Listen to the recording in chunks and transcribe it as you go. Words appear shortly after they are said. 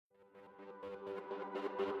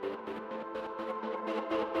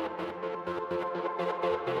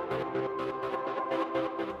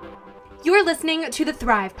You're listening to the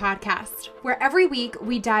Thrive Podcast, where every week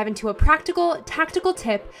we dive into a practical, tactical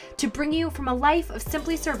tip to bring you from a life of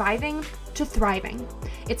simply surviving to thriving.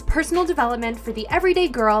 It's personal development for the everyday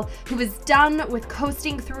girl who is done with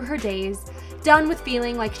coasting through her days, done with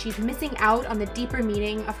feeling like she's missing out on the deeper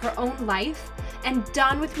meaning of her own life, and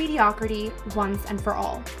done with mediocrity once and for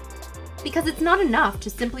all. Because it's not enough to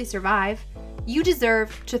simply survive. You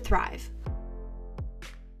deserve to thrive.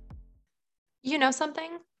 You know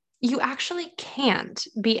something? You actually can't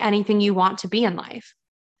be anything you want to be in life.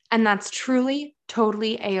 And that's truly,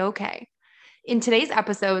 totally a-okay. In today's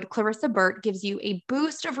episode, Clarissa Burt gives you a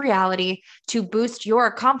boost of reality to boost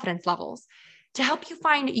your confidence levels, to help you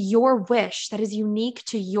find your wish that is unique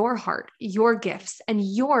to your heart, your gifts, and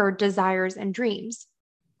your desires and dreams.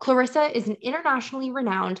 Clarissa is an internationally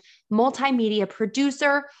renowned multimedia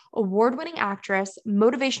producer, award-winning actress,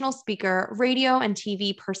 motivational speaker, radio and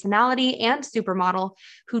TV personality, and supermodel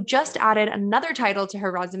who just added another title to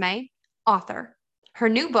her resume, author. Her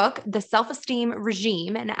new book, The Self-Esteem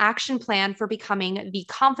Regime, an action plan for becoming the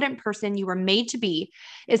confident person you were made to be,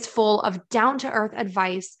 is full of down-to-earth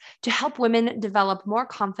advice to help women develop more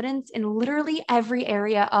confidence in literally every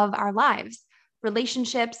area of our lives.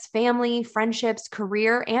 Relationships, family, friendships,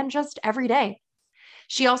 career, and just every day.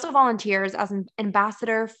 She also volunteers as an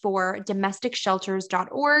ambassador for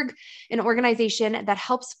domesticshelters.org, an organization that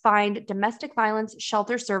helps find domestic violence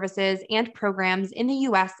shelter services and programs in the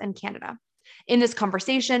US and Canada. In this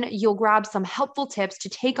conversation, you'll grab some helpful tips to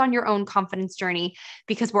take on your own confidence journey,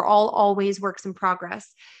 because we're all always works in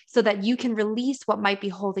progress, so that you can release what might be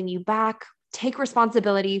holding you back, take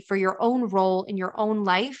responsibility for your own role in your own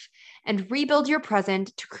life, and rebuild your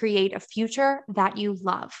present to create a future that you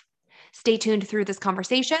love. Stay tuned through this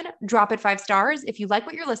conversation. Drop it 5 stars if you like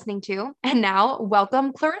what you're listening to. And now,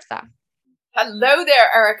 welcome, Clarissa. Hello there,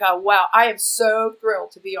 Erica. Wow, I am so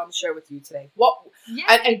thrilled to be on the show with you today.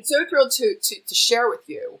 And so thrilled to share with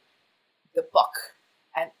you the book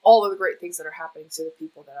and all of the great things that are happening to the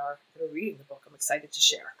people that are reading the book. I'm excited to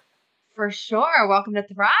share. For sure. Welcome to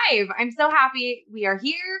Thrive. I'm so happy we are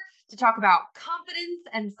here to talk about confidence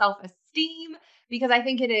and self-esteem, because I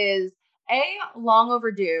think it is A, long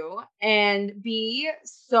overdue, and B,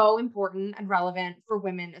 so important and relevant for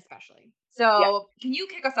women especially. So Can you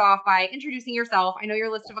kick us off by introducing yourself? I know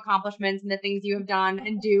your list of accomplishments and the things you have done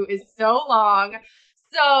and do is so long.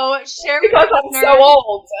 So share with because our I'm listeners. so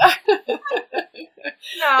old.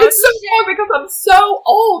 It's so long because I'm so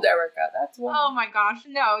old, Erica. That's why. Oh my gosh,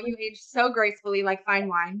 no, you age so gracefully like fine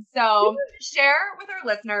wine. So share with our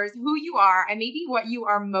listeners who you are and maybe what you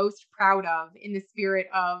are most proud of in the spirit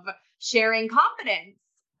of sharing confidence.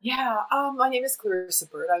 Yeah, my name is Clarissa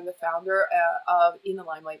Burt. I'm the founder of In the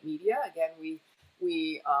Limelight Media. Again, we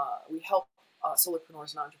help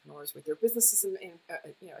solopreneurs and entrepreneurs with their businesses and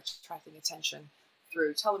attracting attention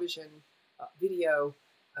through television, video,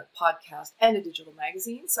 podcast, and a digital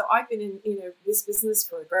magazine. So I've been in this business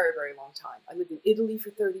for a very, very long time. I lived in Italy for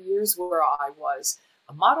 30 years, where I was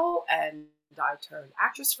a model, and I turned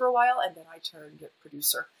actress for a while, and then I turned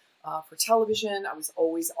producer for television. I was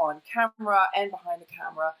always on camera and behind the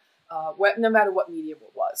camera, no matter what medium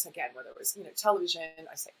it was. Again, whether it was television,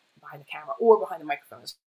 I say behind the camera or behind the microphone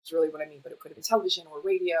is really what I mean. But it could have been television or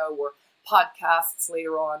radio or podcasts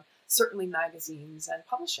later on. Certainly magazines and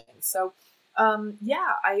publishing. So,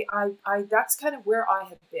 I that's kind of where I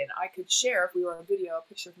have been. I could share, if we were on video, a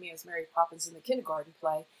picture of me as Mary Poppins in the kindergarten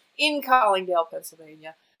play in Collingdale,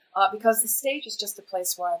 Pennsylvania, because the stage is just a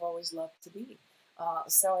place where I've always loved to be.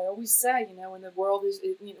 So I always say, when the world is,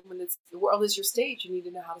 the world is your stage, you need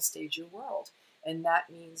to know how to stage your world, and that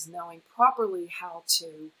means knowing properly how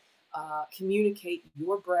to communicate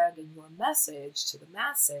your brand and your message to the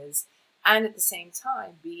masses. And at the same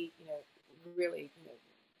time, be, really,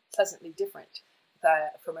 pleasantly different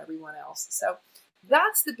from everyone else. So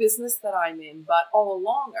that's the business that I'm in. But all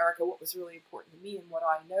along, Erica, what was really important to me and what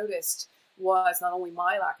I noticed was not only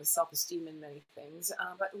my lack of self-esteem in many things,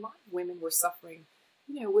 but a lot of women were suffering,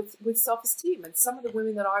 with self-esteem. And some of the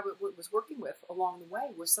women that I was working with along the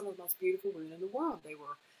way were some of the most beautiful women in the world. They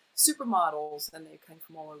were supermodels, and they came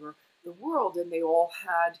from all over the world, and they all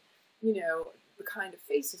had, the kind of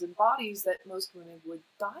faces and bodies that most women would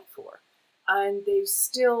die for. And they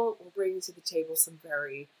still were bringing to the table some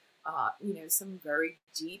very, some very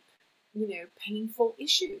deep, painful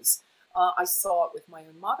issues. I saw it with my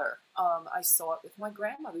own mother. I saw it with my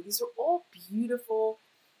grandmother. These are all beautiful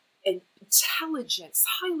and intelligent,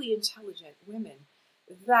 highly intelligent women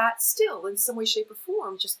that still, in some way, shape, or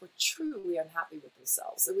form, just were truly unhappy with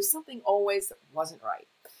themselves. There was something always that wasn't right.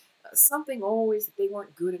 Something always that they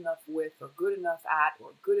weren't good enough with, or good enough at,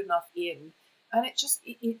 or good enough in. And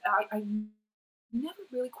I never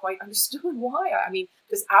really quite understood why. I mean,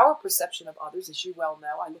 because our perception of others, as you well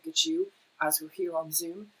know, I look at you as we're here on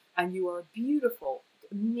Zoom, and you are a beautiful,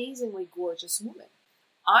 amazingly gorgeous woman.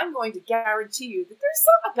 I'm going to guarantee you that there's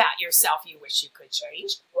something about yourself you wish you could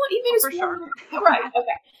change. Well, even For sure. Right,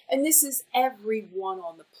 okay. And this is everyone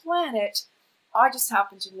on the planet. I just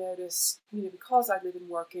happen to notice, because I live and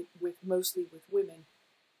work mostly with women,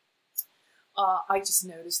 I just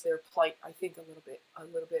noticed their plight. I think a little bit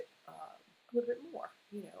more.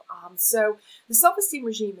 So the self-esteem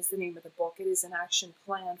regime is the name of the book. It is an action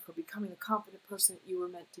plan for becoming the confident person that you were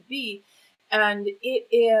meant to be, and it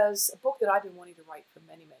is a book that I've been wanting to write for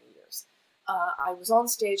many, many years. I was on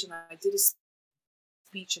stage and I did a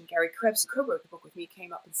speech, and Gary Krebs, who co-wrote the book with me,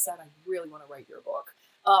 came up and said, "I really want to write your book."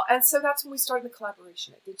 And so that's when we started the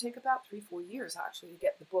collaboration. It did take about 3-4 years actually to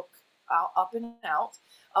get the book up and out.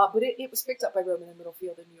 But it was picked up by Rowman and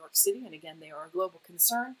Littlefield in New York City, and again, they are a global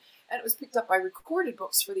concern. And it was picked up by Recorded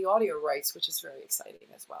Books for the audio rights, which is very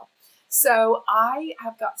exciting as well. So I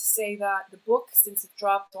have got to say that the book, since it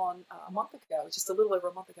dropped on a month ago, just a little over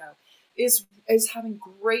a month ago, is having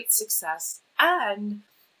great success. And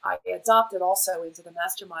I adopted also into the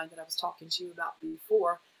mastermind that I was talking to you about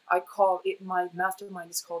before. I call it, my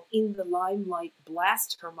mastermind is called In the Limelight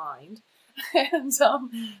Blast Her Mind. And so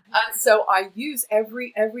I use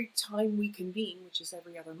every time we convene, which is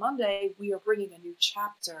every other Monday, we are bringing a new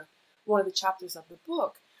chapter, one of the chapters of the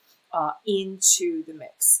book, into the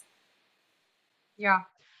mix. Yeah.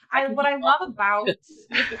 What I love about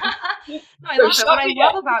What I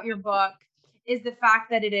love about your book is the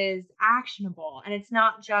fact that it is actionable, and it's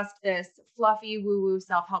not just this fluffy woo-woo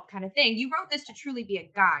self-help kind of thing. You wrote this to truly be a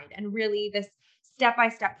guide, and really this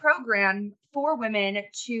step-by-step program for women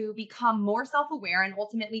to become more self-aware and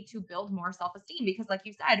ultimately to build more self-esteem. Because like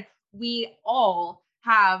you said, we all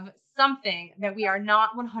have something that we are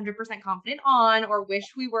not 100% confident on, or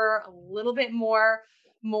wish we were a little bit more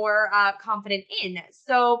confident in.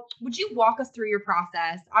 So would you walk us through your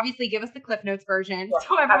process? Obviously, give us the Cliff Notes version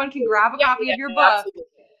so everyone can grab a copy of your book. Absolutely.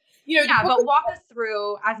 But walk us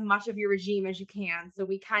through as much of your regime as you can so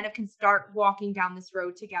we kind of can start walking down this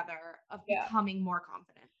road together of becoming more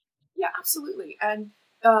confident. Yeah, absolutely. And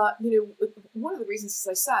one of the reasons,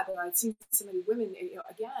 as I said, that I've seen so many women,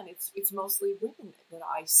 again, it's mostly women that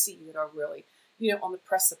I see that are really, on the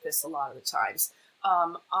precipice a lot of the times.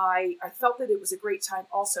 I felt that it was a great time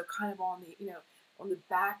also kind of on the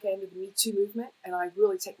back end of the Me Too movement. And I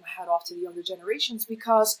really take my hat off to the younger generations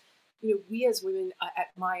because, we as women at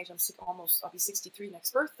my age, I'll be 63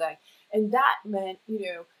 next birthday. And that meant,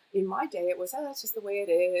 in my day, it was, that's just the way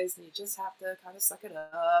it is, and you just have to kind of suck it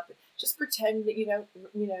up, and just pretend that you don't,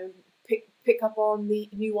 pick up on the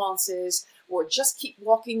nuances, or just keep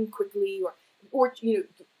walking quickly,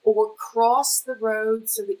 or cross the road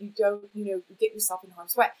so that you don't, get yourself in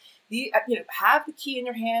harm's way. Have the key in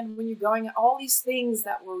your hand when you're going. All these things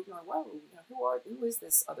that were, whoa, who is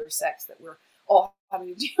this other sex that we're all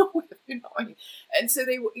having to deal with, and so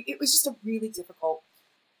it was just a really difficult.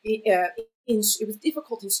 It was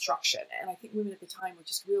difficult instruction, and I think women at the time were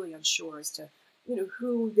just really unsure as to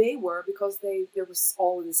who they were, because there was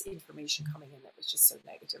all of this information coming in that was just so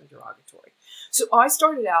negative and derogatory. So I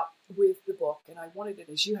started out with the book, and I wanted it,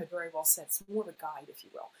 as you had very well said, it's more of a guide, if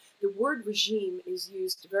you will. The word regime is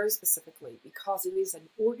used very specifically because it is an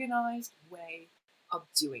organized way of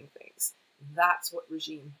doing things. That's what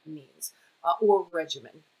regime means. Or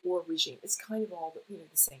regimen, or regime. It's kind of all the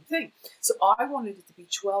same thing. So I wanted it to be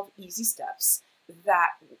 12 easy steps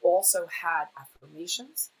that also had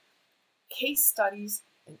affirmations, case studies,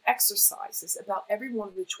 and exercises about every one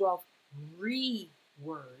of the 12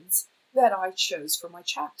 words that I chose for my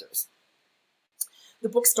chapters. The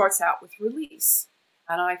book starts out with release.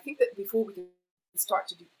 And I think that before we can start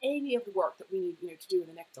to do any of the work that we need to do in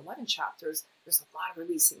the next 11 chapters, there's a lot of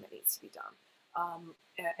releasing that needs to be done.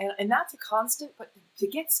 And that's a constant, but to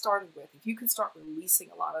get started with, if you can start releasing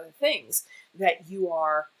a lot of the things that you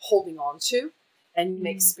are holding on to and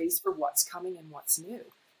make space for what's coming and what's new,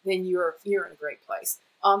 then you're in a great place.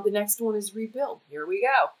 The next one is rebuild. Here we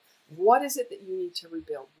go. What is it that you need to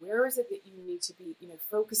rebuild? Where is it that you need to be,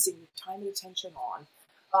 focusing your time and attention on?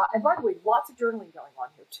 And by the way, lots of journaling going on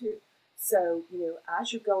here too. So,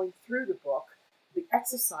 as you're going through the book, the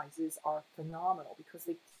exercises are phenomenal because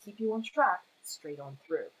they keep you on track straight on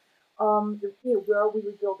through. Where are we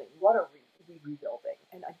rebuilding? What are we rebuilding?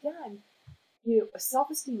 And again,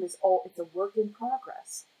 self-esteem it's a work in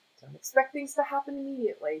progress. Don't expect things to happen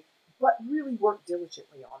immediately, but really work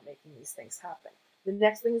diligently on making these things happen. The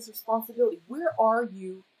next thing is responsibility. Where are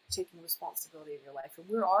you taking responsibility in your life, and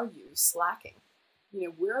where are you slacking?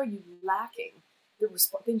 Where are you lacking the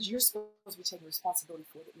things you're supposed to be taking responsibility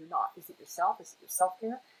for that you're not? Is it yourself? Is it your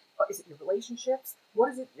self-care? Is it your relationships?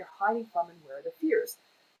 What is it you're hiding from, and where are the fears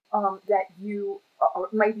that you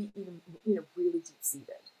might be even really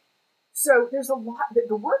deep-seated? So there's a lot.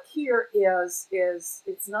 The work here is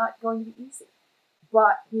it's not going to be easy,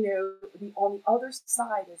 but on the other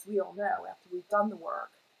side, as we all know, after we've done the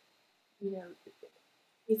work, you know,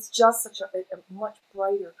 it's just such a much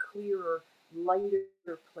brighter, clearer,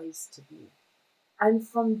 lighter place to be. And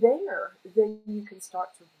from there, then you can start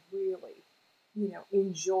to really,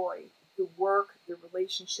 enjoy the work, the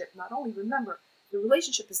relationship. Not only remember, the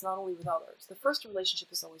relationship is not only with others. The first relationship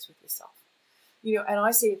is always with yourself. And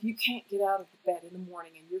I say if you can't get out of the bed in the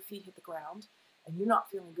morning and your feet hit the ground and you're not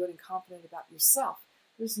feeling good and confident about yourself,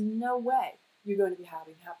 there's no way you're going to be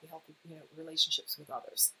having happy, healthy, relationships with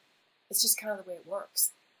others. It's just kind of the way it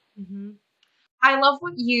works. Mm-hmm. I love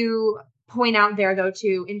what you point out there, though,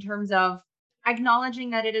 too, in terms of acknowledging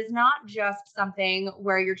that it is not just something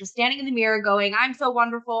where you're just standing in the mirror going, I'm so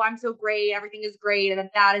wonderful, I'm so great, everything is great, and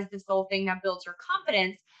that is the sole thing that builds your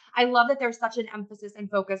confidence. I love that there's such an emphasis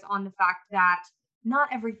and focus on the fact that not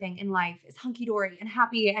everything in life is hunky dory and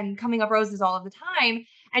happy and coming up roses all of the time.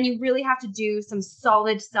 And you really have to do some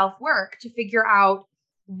solid self work to figure out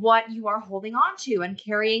what you are holding on to and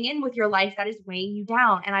carrying in with your life that is weighing you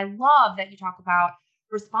down. And I love that you talk about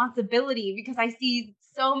responsibility because I see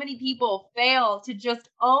so many people fail to just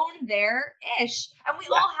own their ish, and we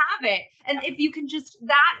all have it. And if you can just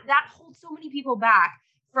that holds so many people back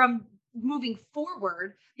from moving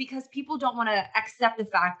forward because people don't want to accept the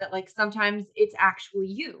fact that like sometimes it's actually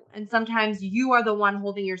you and sometimes you are the one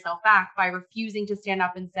holding yourself back by refusing to stand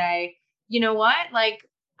up and say, you know what, like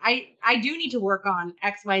I do need to work on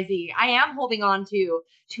XYZ. I am holding on to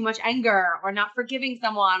too much anger or not forgiving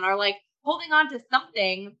someone or like holding on to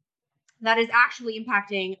something that is actually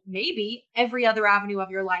impacting maybe every other avenue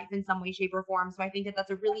of your life in some way, shape, or form. So I think that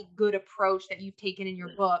that's a really good approach that you've taken in your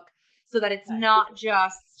book so that it's not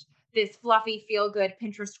just this fluffy, feel good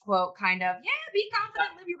Pinterest quote kind of, yeah, be confident,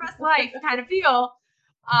 live your best life kind of feel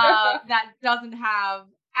that doesn't have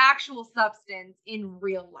actual substance in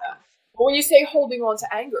real life. Well, when you say holding on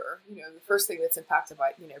to anger, the first thing that's impacted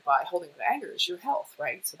by holding on to anger is your health,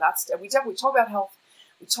 right? So we definitely talk about health.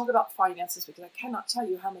 We talk about finances because I cannot tell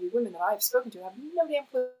you how many women that I have spoken to have no damn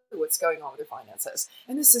clue what's going on with their finances.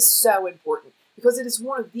 And this is so important because it is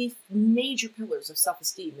one of the major pillars of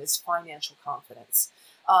self-esteem is financial confidence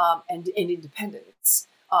and independence.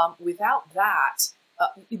 Without that,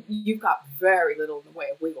 you've got very little in the way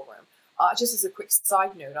of wiggle room. Just as a quick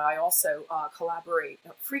side note, I also collaborate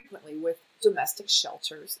frequently with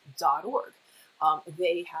domesticshelters.org.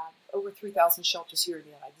 They have over 3,000 shelters here in the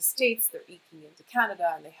United States. They're eking into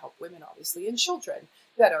Canada, and they help women, obviously, and children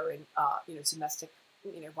that are in domestic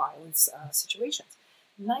violence situations.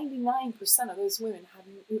 99% of those women have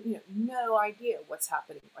no idea what's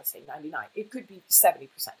happening. I say 99. It could be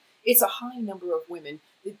 70%. It's a high number of women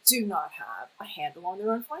that do not have a handle on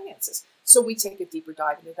their own finances. So we take a deeper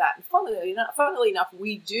dive into that. And funnily enough,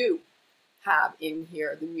 we do have in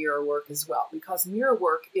here the mirror work as well, because mirror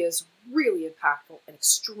work is really impactful and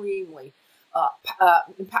extremely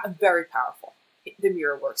very powerful, the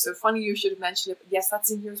mirror work. So funny you should have mentioned it, but yes,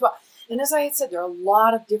 that's in here as well. And as I had said, there are a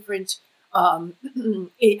lot of different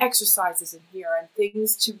exercises in here and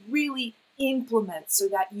things to really implement so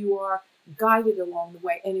that you are guided along the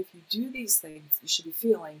way. And if you do these things, you should be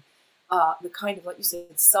feeling the kind of, like you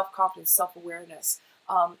said, self-confidence, self-awareness,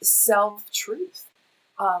 self-truth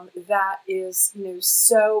that is,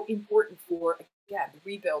 so important for, again, the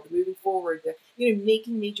rebuild, the moving forward, the,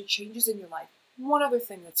 making major changes in your life. One other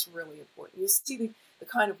thing that's really important, you'll see the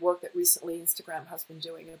kind of work that recently Instagram has been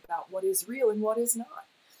doing about what is real and what is not,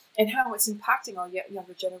 and how it's impacting our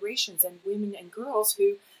younger generations and women and girls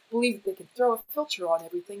who believe that they can throw a filter on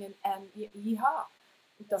everything and yeehaw.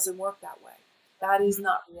 It doesn't work that way. That is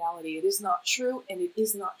not reality. It is not true, and it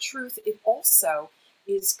is not truth. It also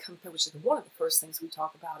is which is one of the first things we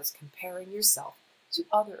talk about, is comparing yourself to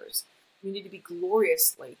others. You need to be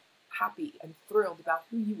gloriously happy and thrilled about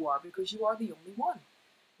who you are because you are the only one.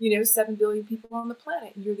 7 billion people on the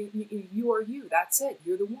planet, and you are you. That's it.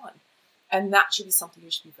 You're the one. And that should be something you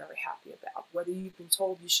should be very happy about, whether you've been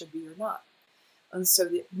told you should be or not. And so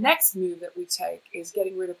the next move that we take is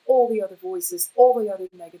getting rid of all the other voices, all the other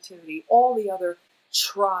negativity, all the other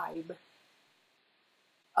tribe,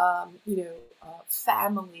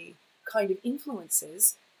 family kind of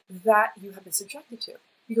influences that you have been subjected to,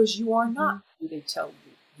 because you are not who they tell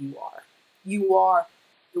you you are. You are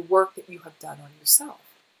the work that you have done on yourself.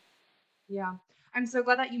 Yeah. I'm so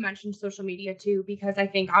glad that you mentioned social media too, because I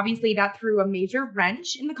think obviously that threw a major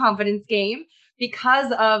wrench in the confidence game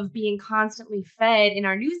because of being constantly fed in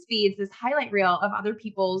our news feeds this highlight reel of other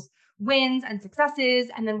people's wins and successes.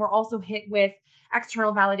 And then we're also hit with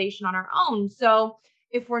external validation on our own. So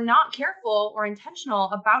if we're not careful or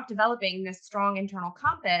intentional about developing this strong internal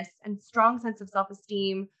compass and strong sense of self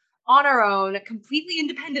esteem on our own, completely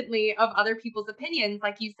independently of other people's opinions,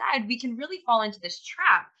 like you said, we can really fall into this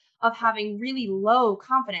trap of having really low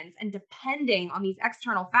confidence and depending on these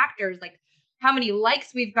external factors like how many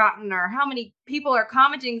likes we've gotten or how many people are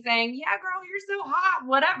commenting saying, yeah, girl, you're so hot,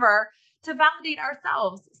 whatever, to validate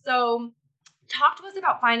ourselves. So, talk to us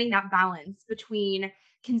about finding that balance between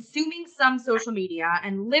consuming some social media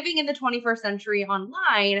and living in the 21st century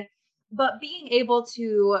online, but being able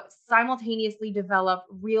to simultaneously develop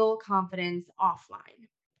real confidence offline.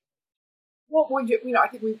 Well, I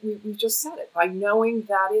think we've just said it by knowing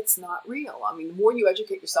that it's not real. I mean, the more you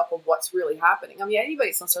educate yourself on what's really happening. I mean, anybody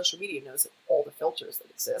that's on social media knows that all the filters that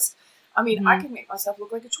exist. I mean, I Mhm. can make myself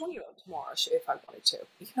look like a 20-year-old tomorrow if I wanted to.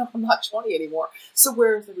 I'm not 20 anymore. So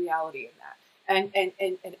where's the reality in that?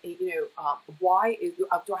 Why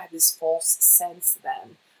do I have this false sense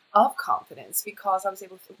then of confidence because I was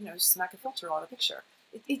able to, smack a filter on a picture?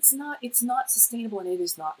 It's not sustainable, and it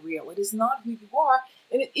is not real. It is not who you are,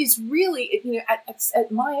 and it is really,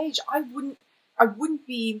 at my age, I wouldn't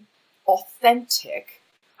be authentic.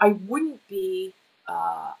 I wouldn't be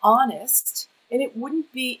honest, and it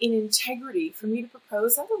wouldn't be in integrity for me to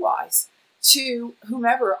propose otherwise to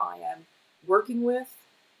whomever I am working with.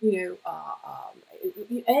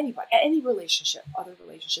 Anybody, any relationship, other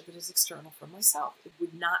relationship that is external from myself, it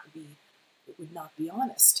would not be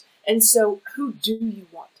honest. And so, who do you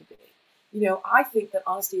want to be? I think that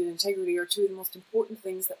honesty and integrity are two of the most important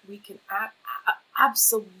things that we can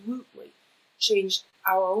absolutely change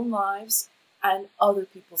our own lives and other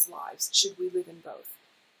people's lives should we live in both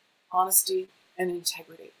honesty and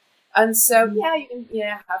integrity. And so, Mhm. yeah, you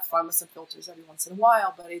can have fun with some filters every once in a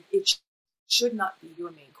while, but it should not be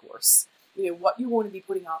your main course. What you want to be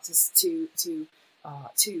putting out to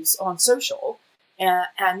on social,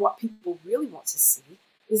 and what people really want to see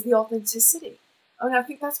is the authenticity. I mean, I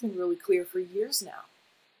think that's been really clear for years now.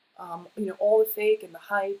 All the fake and the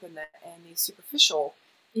hype and the superficial,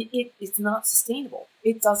 it's not sustainable.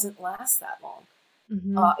 It doesn't last that long.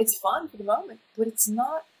 Mhm. It's fun for the moment, but it's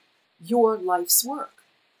not your life's work.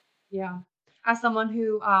 Yeah. As someone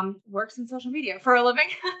who works in social media for a living,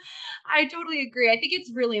 I totally agree. I think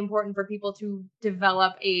it's really important for people to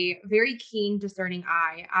develop a very keen, discerning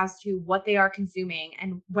eye as to what they are consuming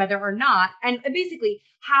and whether or not, and basically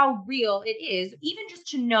how real it is, even just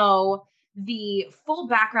to know the full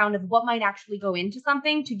background of what might actually go into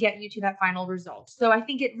something to get you to that final result. So I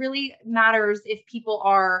think it really matters if people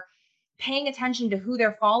are paying attention to who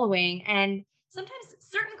they're following. And sometimes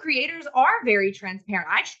certain creators are very transparent.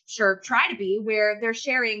 I sure try to be, where they're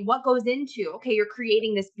sharing what goes into, okay, you're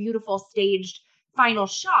creating this beautiful staged final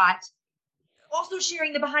shot, also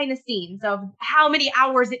sharing the behind the scenes of how many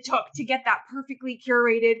hours it took to get that perfectly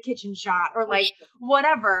curated kitchen shot or For like sure.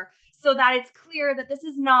 whatever, so that it's clear that this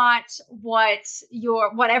is not what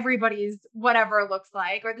everybody's whatever looks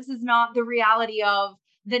like, or this is not the reality of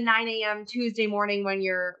the 9 a.m. Tuesday morning when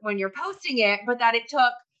you're posting it, but that it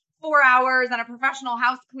took 4 hours and a professional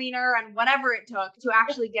house cleaner and whatever it took to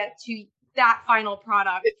actually get to that final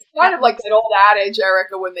product It's kind that of like looks that old adage,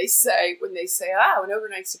 Erica, when they say, an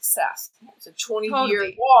overnight success. It's a 20-year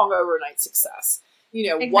totally long overnight success.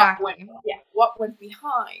 exactly What went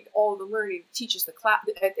behind all the learning, teachers, the class,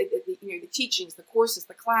 the teachings, the courses,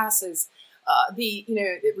 the classes, the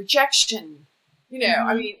rejection.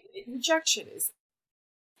 I hmm mean, rejection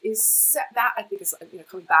that I think is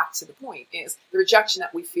coming back to the point is the rejection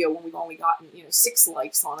that we feel when we've only gotten 6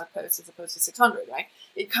 likes on a post as opposed to 600, right?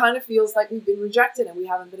 It kind of feels like we've been rejected and we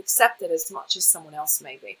haven't been accepted as much as someone else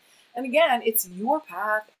may be. And again, it's your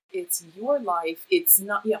path, it's your life. It's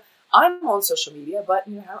not I'm on social media, but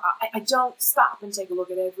I don't stop and take a look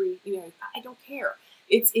at every I don't care.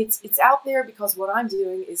 It's out there because what I'm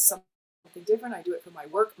doing is something different. I do it for my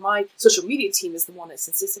work. My social media team is the one that's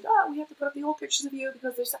insisted, we have to put up the old pictures of you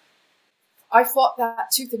because there's. I fought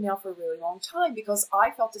that tooth and nail for a really long time because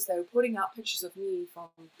I felt as though putting out pictures of me from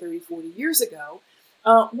 30, 40 years ago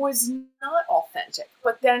was not authentic.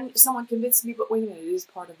 But then someone convinced me, but wait a minute, it is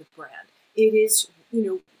part of the brand. It is,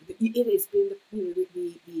 it has been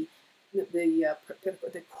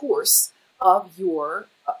the course of your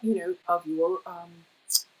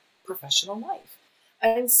professional life.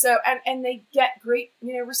 And so, and they get great,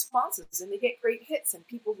 responses, and they get great hits, and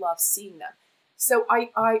people love seeing them. So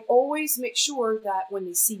I always make sure that when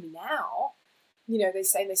they see me now, they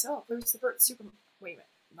say, oh, Clarissa Burt, super. Wait a minute,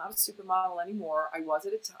 I'm not a supermodel anymore. I was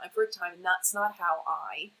at a time for a time, and that's not how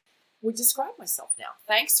I would describe myself now.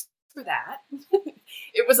 Thanks for that.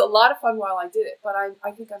 It was a lot of fun while I did it, but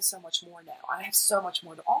I think I'm so much more now. I have so much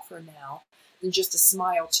more to offer now than just a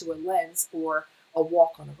smile to a lens or a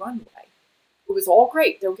walk on a runway. It was all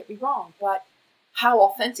great, don't get me wrong, but how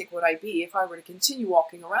authentic would I be if I were to continue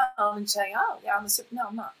walking around and saying, oh, yeah, no,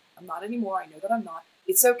 I'm not. I'm not anymore. I know that I'm not.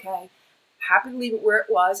 It's okay. Happy to leave it where it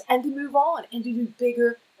was and to move on and to do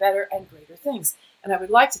bigger, better, and greater things. And I would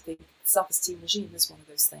like to think self-esteem regime is one of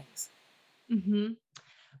those things. Mm-hmm.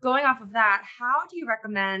 Going off of that, how do you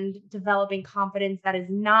recommend developing confidence that is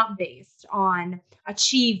not based on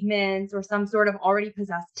achievements or some sort of already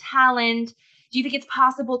possessed talent? Do you think it's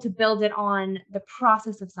possible to build it on the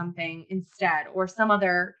process of something instead, or some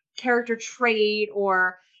other character trait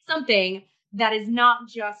or something that is not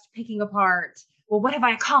just picking apart, well, what have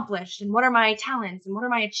I accomplished and what are my talents and what are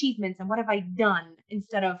my achievements and what have I done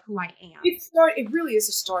instead of who I am? It really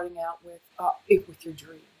is starting out with your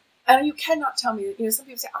dream. And you cannot tell me that, some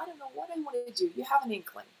people say, I don't know what I want to do. You have an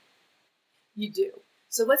inkling. You do.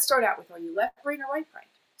 So let's start out with, are you left brain or right brain?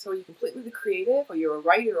 So are you completely the creative? Are you a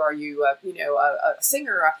writer? Are you, a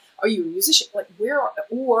singer? Are you a musician? Like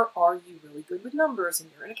or are you really good with numbers and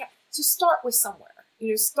you're in a cat? So start with somewhere.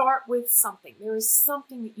 Start with something. There is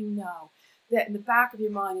something that that in the back of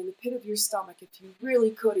your mind, in the pit of your stomach, if you really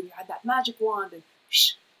could, and you had that magic wand and,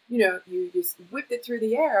 you just whipped it through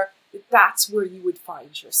the air, that's where you would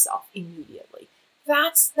find yourself immediately.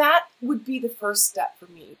 That would be the first step for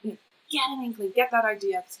me. Get an inkling, get that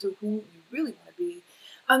idea as to who you really want to be,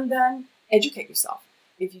 and then educate yourself.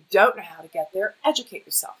 If you don't know how to get there, educate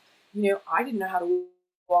yourself. I didn't know how to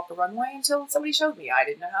walk a runway until somebody showed me. I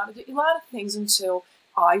didn't know how to do a lot of things until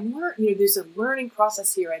I learned. There's a learning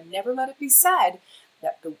process here, and never let it be said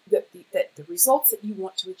that the results that you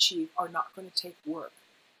want to achieve are not going to take work.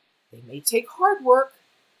 They may take hard work.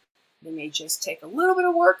 They may just take a little bit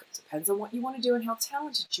of work. It depends on what you want to do and how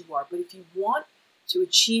talented you are. But if you want to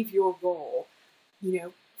achieve your goal,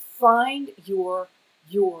 find your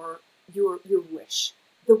wish.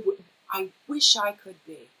 I wish I could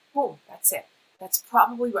be. Boom, that's it. That's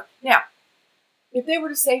probably what. Now, if they were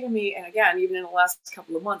to say to me, and again, even in the last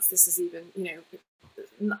couple of months, this is even,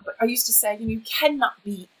 I used to say, you cannot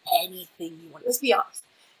be anything you want. Let's be honest.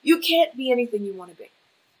 You can't be anything you want to be.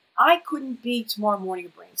 I couldn't be tomorrow morning a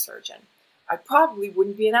brain surgeon. I probably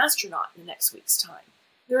wouldn't be an astronaut in the next week's time.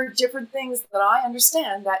 There are different things that I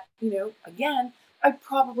understand that, again, I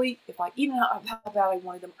probably, if I even how bad I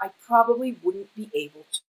wanted them, I probably wouldn't be able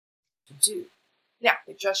to do. Now,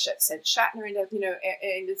 they just sent Shatner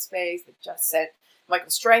into space. They just sent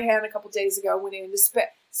Michael Strahan a couple days ago went into space.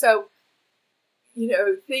 So,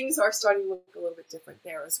 things are starting to look a little bit different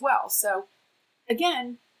there as well. So,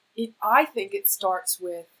 again, I think it starts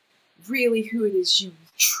with really who it is you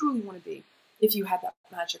truly want to be if you have that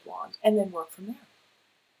magic wand, and then work from there.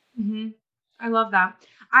 Mm-hmm. I love that.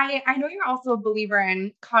 I know you're also a believer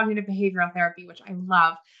in cognitive behavioral therapy, which I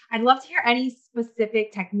love. I'd love to hear any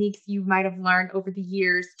specific techniques you might have learned over the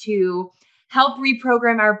years to help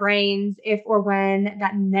reprogram our brains if or when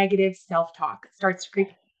that negative self-talk starts to creep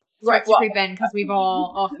in, because we've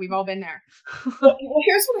all been there. well,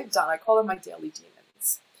 here's what I've done. I call them my daily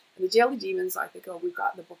demons. And the daily demons, I think, we've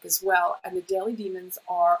got in the book as well. And the daily demons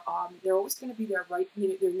are, they're always going to be there, right? They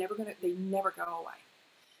never go away.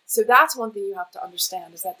 So that's one thing you have to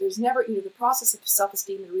understand, is that there's never, the process of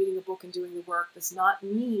self-esteem and reading a book and doing the work does not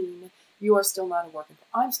mean you are still not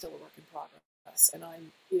I'm still a work in progress. And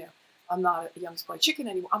I'm not a young spry chicken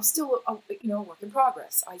anymore. I'm still a work in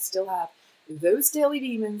progress. I still have those daily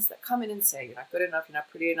demons that come in and say, you're not good enough, you're not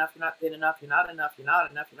pretty enough, you're not thin enough, you're not enough, you're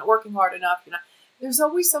not enough, you're not working hard enough, There's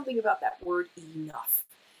always something about that word enough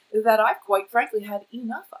that I've quite frankly had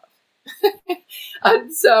enough of.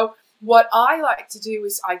 And so what I like to do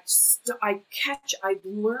is I've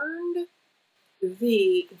learned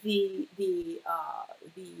the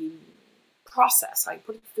process. I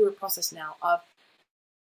put it through a process now of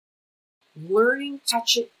learning to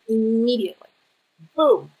catch it immediately.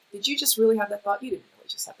 Boom. Did you just really have that thought? You didn't really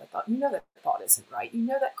just have that thought. You know that thought isn't right. You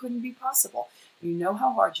know that couldn't be possible. You know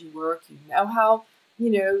how hard you work. You know how,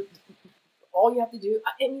 all you have to do.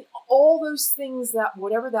 And all those things, that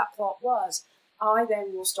whatever that thought was, I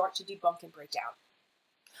then will start to debunk and break down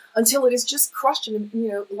until it is just crushed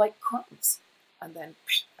in, like crumbs. And then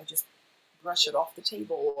I just brush it off the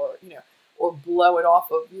table or blow it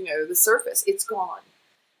off of, the surface. It's gone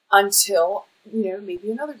until,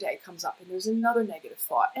 maybe another day comes up and there's another negative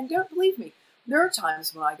thought. And don't believe me, there are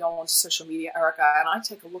times when I go onto social media, Erica, and I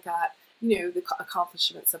take a look at, the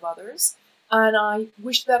accomplishments of others. And I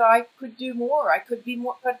wish that I could do more. I could be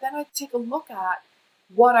more. But then I take a look at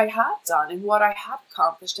what I have done and what I have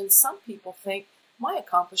accomplished. And some people think my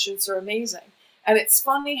accomplishments are amazing. And it's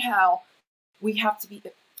funny how we have to be,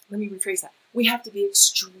 let me rephrase that. We have to be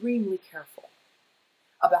extremely careful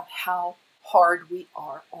about how hard we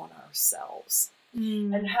are on ourselves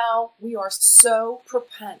and how we are so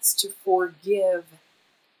propense to forgive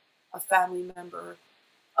a family member,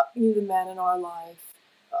 the man in our life,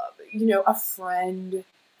 a friend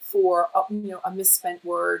for a misspent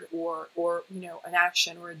word or an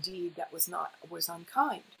action or a deed that was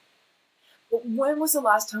unkind. But when was the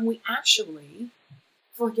last time we actually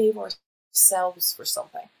forgave ourselves for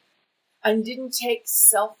something and didn't take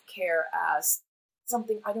self-care as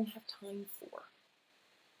something I don't have time for?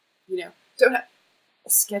 Don't have,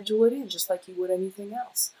 schedule it in just like you would anything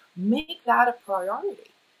else. Make that a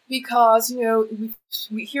priority. Because,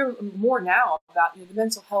 we hear more now about the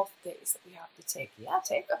mental health days that we have to take. Yeah,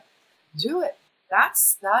 take them. Do it. That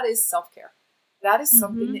is self-care. That is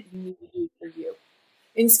something that you need to do for you.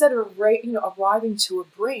 Instead of arriving to a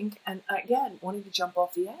brink and, again, wanting to jump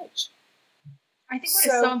off the edge. I think what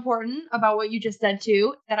is so important about what you just said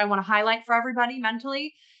too, that I want to highlight for everybody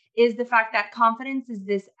mentally, is the fact that confidence is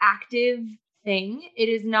this active thing. It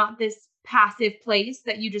is not this passive place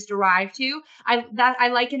that you just arrive to. I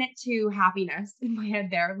liken it to happiness in my head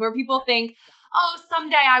there, where people think, oh,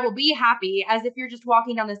 someday I will be happy, as if you're just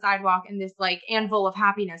walking down the sidewalk and this like anvil of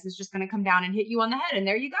happiness is just going to come down and hit you on the head. And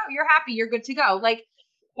there you go. You're happy. You're good to go. Like,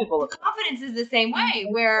 confidence is the same way,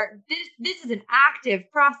 where this is an active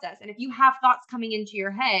process. And if you have thoughts coming into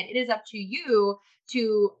your head, it is up to you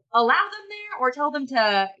to allow them there or tell them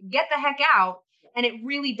to get the heck out. And it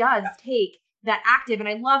really does take that active. And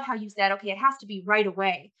I love how you said, okay, it has to be right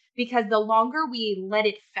away, because the longer we let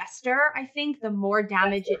it fester, I think the more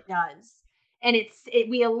damage it does. And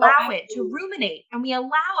we allow it to ruminate, and we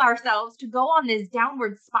allow ourselves to go on this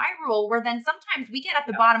downward spiral, where then sometimes we get at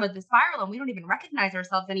the bottom of the spiral and we don't even recognize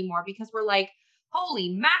ourselves anymore, because we're like, holy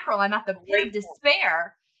mackerel, I'm at the pit of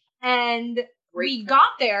despair. And we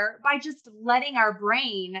got there by just letting our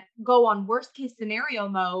brain go on worst case scenario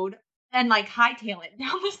mode and like hightail it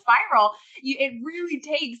down the spiral. It really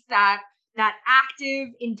takes that active,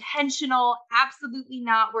 intentional, absolutely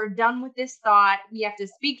not, we're done with this thought. We have to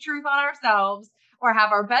speak truth on ourselves, or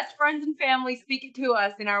have our best friends and family speak it to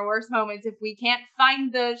us in our worst moments if we can't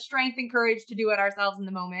find the strength and courage to do it ourselves in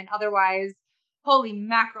the moment. Otherwise, holy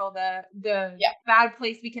mackerel, the bad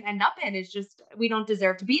place we can end up in is just, we don't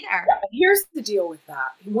deserve to be there. Yeah, here's the deal with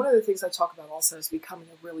that. One of the things I talk about also is becoming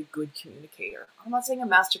a really good communicator. I'm not saying a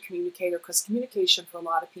master communicator, because communication for a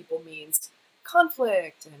lot of people means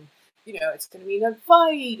conflict and it's going to mean a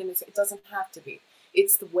fight, and it doesn't have to be.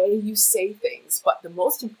 It's the way you say things. But the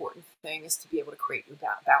most important thing is to be able to create your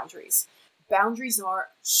boundaries. Boundaries are,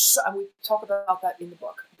 and we talk about that in the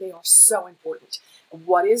book, they are so important.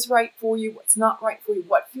 What is right for you, what's not right for you,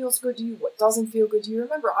 what feels good to you, what doesn't feel good to you.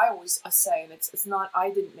 Remember, I always say, and it's not, I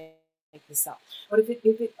didn't make this up, but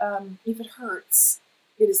if it hurts,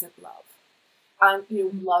 it isn't love. And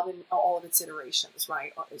love in all of its iterations,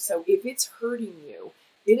 right? So if it's hurting you,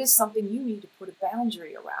 it is something you need to put a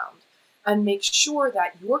boundary around and make sure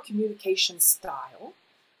that your communication style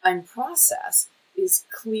and process is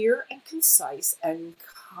clear and concise and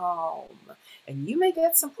calm. And you may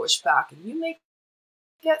get some pushback, and you may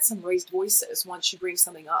get some raised voices once you bring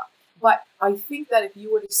something up. But I think that if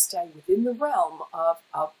you were to stay within the realm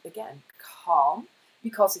of again, calm,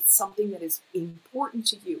 because it's something that is important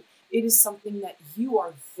to you, it is something that you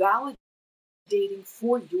are validating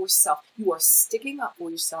for yourself. You are sticking up for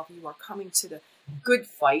yourself. You are coming to the good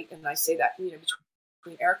fight, and I say that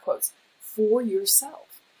between air quotes, for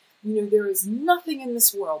yourself. There is nothing in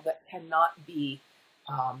this world that cannot be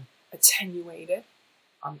attenuated.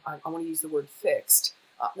 I want to use the word fixed.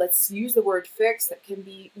 Let's use the word fixed. That can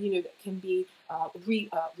be, reworked.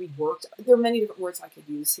 There are many different words I could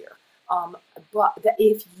use here. But that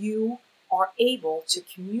if you are able to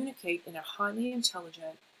communicate in a highly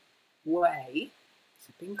intelligent way,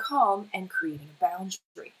 keeping calm and creating a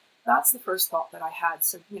boundary. That's the first thought that I had.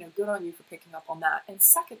 So, good on you for picking up on that. And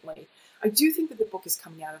secondly, I do think that the book is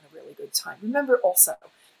coming out at a really good time. Remember also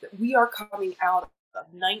that we are coming out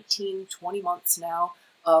of 19, 20 months now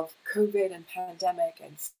of COVID and pandemic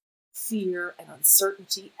and fear and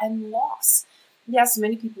uncertainty and loss. Yes,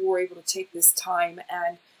 many people were able to take this time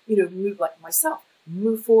and, move, like myself,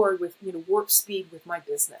 move forward with warp speed with my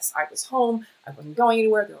business. I was home. I wasn't going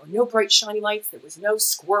anywhere. There were no bright shiny lights. There was no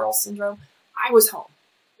squirrel syndrome. I was home.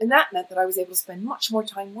 And that meant that I was able to spend much more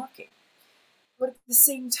time working. But at the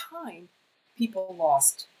same time, people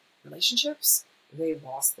lost relationships. They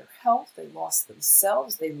lost their health. They lost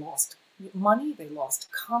themselves. They lost money. They lost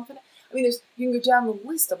confidence. I mean, you can go down the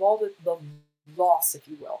list of all the loss, if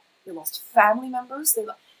you will. They lost family members.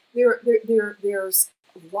 There's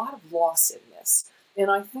a lot of loss in this.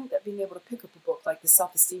 And I think that being able to pick up a book like The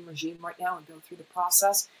Self-Esteem Regime right now and go through the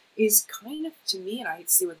process is kind of, to me, and I hate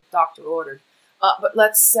to see what the doctor ordered, but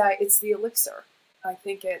let's say it's the elixir. I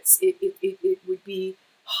think it would be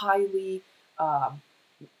highly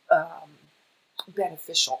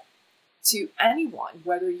beneficial to anyone,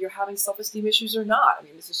 whether you're having self-esteem issues or not. I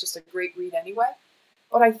mean, this is just a great read anyway.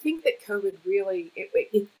 But I think that COVID really,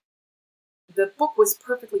 the book was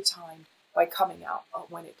perfectly timed by coming out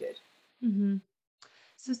when it did. Mm-hmm.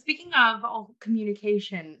 So speaking of all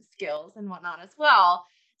communication skills and whatnot as well,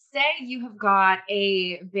 say you have got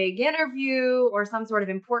a big interview or some sort of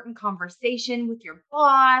important conversation with your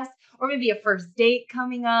boss, or maybe a first date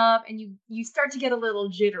coming up, and you start to get a little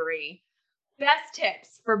jittery. Best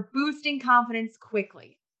tips for boosting confidence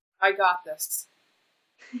quickly. I got this.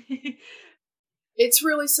 It's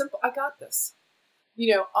really simple. I got this.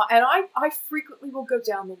 And I frequently will go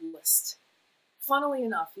down the list. Funnily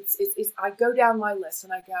enough, it's I go down my list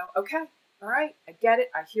and I go, okay, all right, I get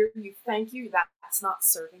it. I hear you. Thank you. That's not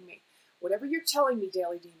serving me. Whatever you're telling me,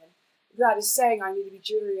 Daily Demon, that is saying I need to be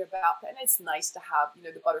jittery about that. And it's nice to have,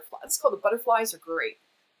 the butterflies. It's called the butterflies are great.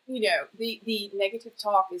 The negative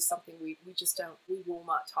talk is something we will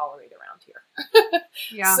not tolerate around here.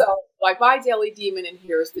 Yeah. So bye Daily Demon, and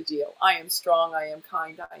here's the deal. I am strong, I am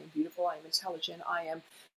kind, I am beautiful, I am intelligent, I am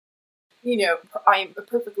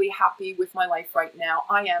perfectly happy with my life right now.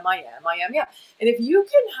 I am. Yeah. And if you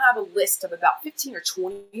can have a list of about 15 or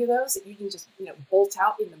 20 of those that you can just, bolt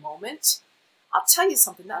out in the moment, I'll tell you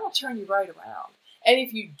something, that'll turn you right around. And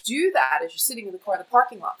if you do that as you're sitting in the car in the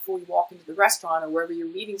parking lot before you walk into the restaurant or wherever you're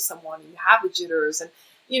meeting someone and you have the jitters, and,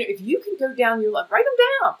 if you can go down your list, write them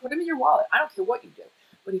down, put them in your wallet. I don't care what you do.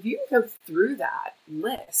 But if you can go through that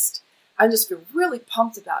list and just feel really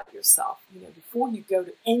pumped about yourself, before you go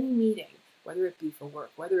to any meeting, whether it be for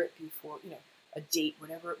work, whether it be for, a date,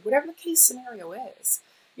 whatever the case scenario is.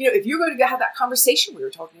 If you're going to have that conversation we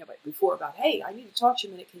were talking about before about, hey, I need to talk to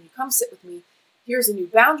you a minute. Can you come sit with me? Here's a new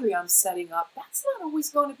boundary I'm setting up. That's not always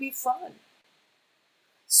going to be fun.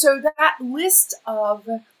 So that list of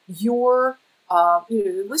your,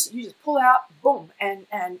 the list you just pull out, boom, and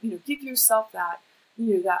give yourself that,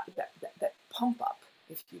 that pump up,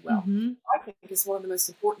 if you will. Mm-hmm. I think is one of the most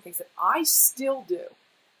important things that I still do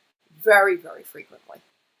very, very frequently.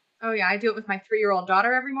 Oh yeah, I do it with my 3-year-old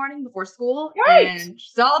daughter every morning before school, right. And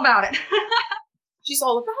she's all about it. She's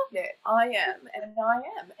all about it. I am.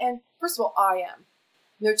 And first of all, I am.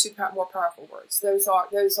 No two more powerful words. Those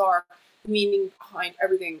are the meaning behind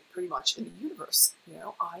everything pretty much in the universe.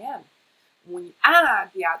 I am. When you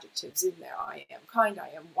add the adjectives in there, I am kind, I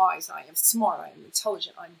am wise, I am smart, I am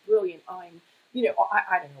intelligent, I'm brilliant, I'm,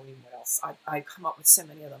 I don't know even what else. I come up with so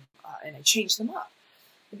many of them and I change them up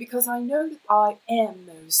because I know that I am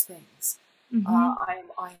those things. Mm-hmm.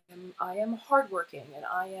 I am hardworking, and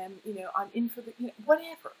I am, I'm in for the,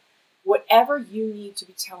 whatever you need to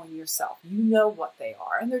be telling yourself, what they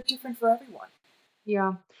are, and they're different for everyone.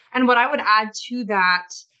 Yeah. And what I would add to that,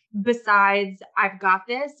 besides I've got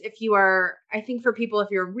this, I think for people,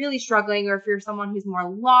 if you're really struggling, or if you're someone who's more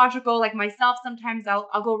logical, like myself, sometimes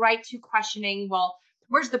I'll go right to questioning, well,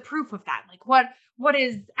 where's the proof of that? Like what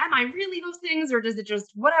is, am I really those things, or does it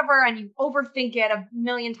just whatever? And you overthink it a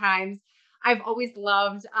million times. I've always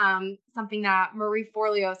loved something that Marie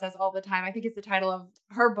Forleo says all the time. I think it's the title of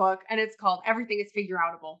her book, and it's called Everything is Figure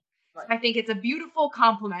Outable. Right. I think it's a beautiful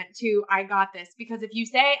compliment to I got this, because if you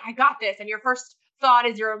say I got this and your first thought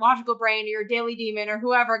is your logical brain or your Daily Demon or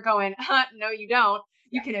whoever going, no, you don't,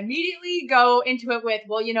 you can immediately go into it with,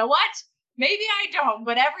 well, you know what? Maybe I don't,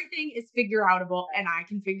 but everything is figure outable and I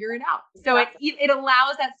can figure it out. So it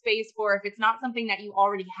allows that space for, if it's not something that you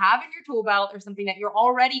already have in your tool belt or something that you're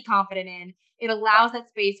already confident in, it allows that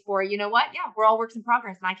space for, you know what? Yeah, we're all works in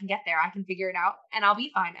progress and I can get there. I can figure it out and I'll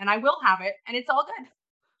be fine and I will have it and it's all good.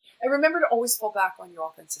 And remember to always fall back on your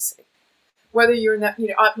authenticity. Whether you're in that,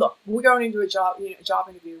 look, we're going into a job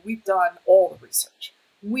interview. We've done all the research.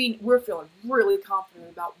 We're feeling really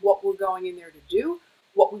confident about what we're going in there to do,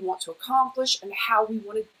 what we want to accomplish, and how we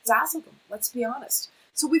want to dazzle them. Let's be honest.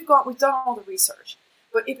 So we've done all the research.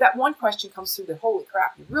 But if that one question comes through that, holy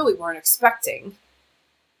crap, you really weren't expecting,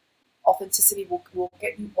 authenticity will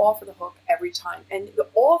get you off of the hook every time. And the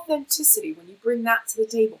authenticity, when you bring that to the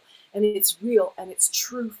table, and it's real and it's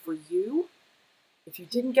true for you, if you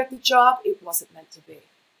didn't get the job, it wasn't meant to be.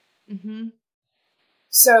 Mm-hmm.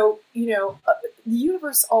 So, the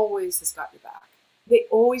universe always has got your back. the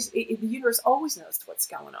universe always knows what's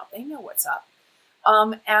going on. They know what's up.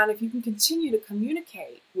 And if you can continue to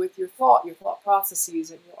communicate with your thought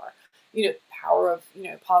processes, and your, power of,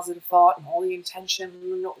 positive thought, and all the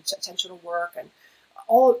intentional work, and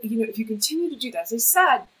all, if you continue to do that, as I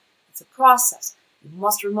said, it's a process. You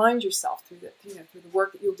must remind yourself through the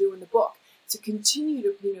work that you'll do in the book to continue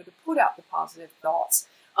to, to put out the positive thoughts,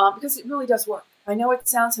 because it really does work. I know it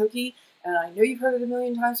sounds hokey, and I know you've heard it a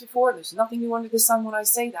million times before. There's nothing new under the sun when I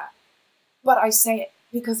say that, but I say it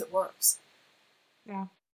because it works. Yeah,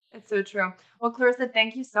 it's so true. Well, Clarissa,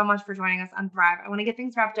 thank you so much for joining us on Thrive. I want to get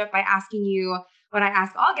things wrapped up by asking you what I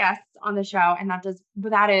ask all guests on the show, and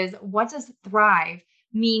that is, what does thrive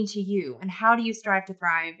mean to you, and how do you strive to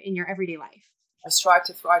thrive in your everyday life? I strive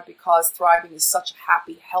to thrive because thriving is such a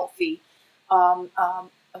happy, healthy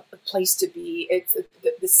a place to be. It's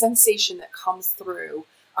the sensation that comes through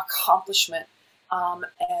accomplishment,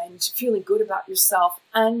 and feeling good about yourself,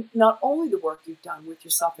 and not only the work you've done with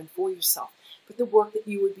yourself and for yourself, but the work that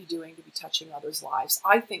you would be doing to be touching others' lives.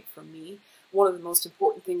 I think for me, one of the most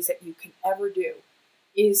important things that you can ever do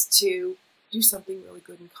is to do something really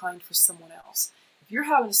good and kind for someone else. If you're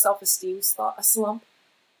having a self-esteem slump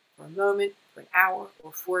for a moment, for an hour,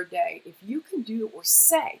 or for a day, if you can do or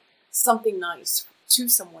say something nice to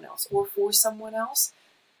someone else or for someone else,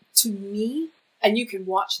 to me, and you can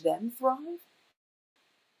watch them thrive.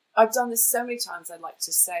 I've done this so many times, I'd like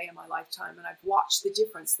to say, in my lifetime, and I've watched the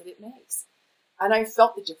difference that it makes. And I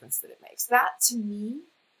felt the difference that it makes. That, to me,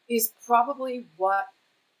 is probably what,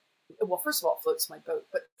 well, first of all, it floats my boat,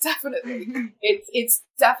 but definitely, it's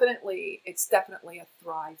definitely a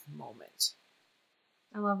thrive moment.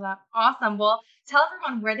 I love that. Awesome. Well, tell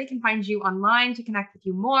everyone where they can find you online to connect with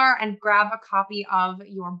you more and grab a copy of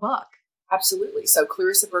your book. Absolutely. So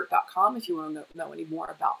ClarissaBurt.com if you want to know any more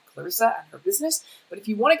about Clarissa and her business. But if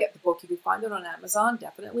you want to get the book, you can find it on Amazon,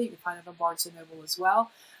 definitely. You can find it on Barnes & Noble as well.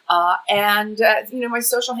 My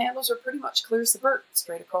social handles are pretty much Clarissa Burt,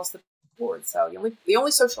 straight across the board. So the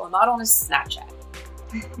only social I'm not on is Snapchat.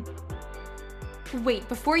 Wait,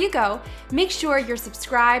 before you go, make sure you're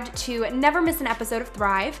subscribed to never miss an episode of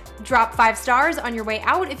Thrive. Drop 5 stars on your way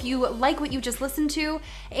out if you like what you just listened to,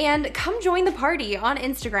 and come join the party on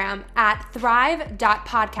Instagram at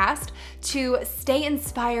thrive.podcast to stay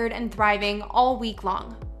inspired and thriving all week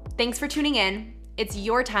long. Thanks for tuning in. It's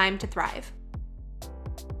your time to thrive.